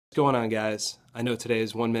What's going on, guys? I know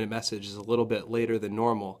today's 1 minute message is a little bit later than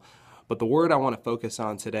normal, but the word I want to focus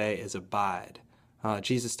on today is abide.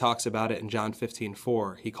 Jesus talks about it in John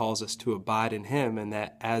 15:4. He calls us to abide in Him, and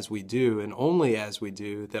that as we do, and only as we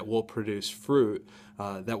do, that we'll produce fruit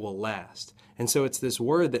that will last. And so it's this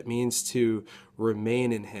word that means to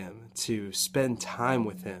remain in Him, to spend time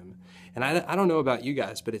with Him. And I don't know about you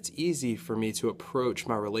guys, but it's easy for me to approach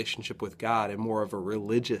my relationship with God in more of a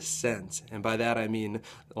religious sense. And by that I mean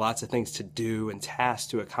lots of things to do and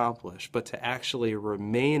tasks to accomplish. But to actually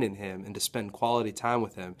remain in Him and to spend quality time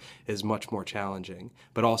with Him is much more challenging,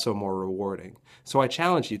 but also more rewarding. So I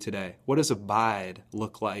challenge you today. What does abide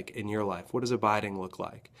look like in your life? What does abiding look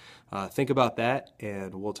like? Think about that,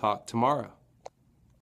 and we'll talk tomorrow.